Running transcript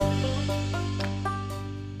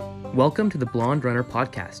Welcome to the Blonde Runner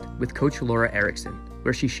podcast with Coach Lora Erickson,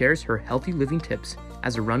 where she shares her healthy living tips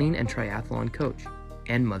as a running and triathlon coach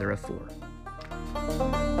and mother of 4.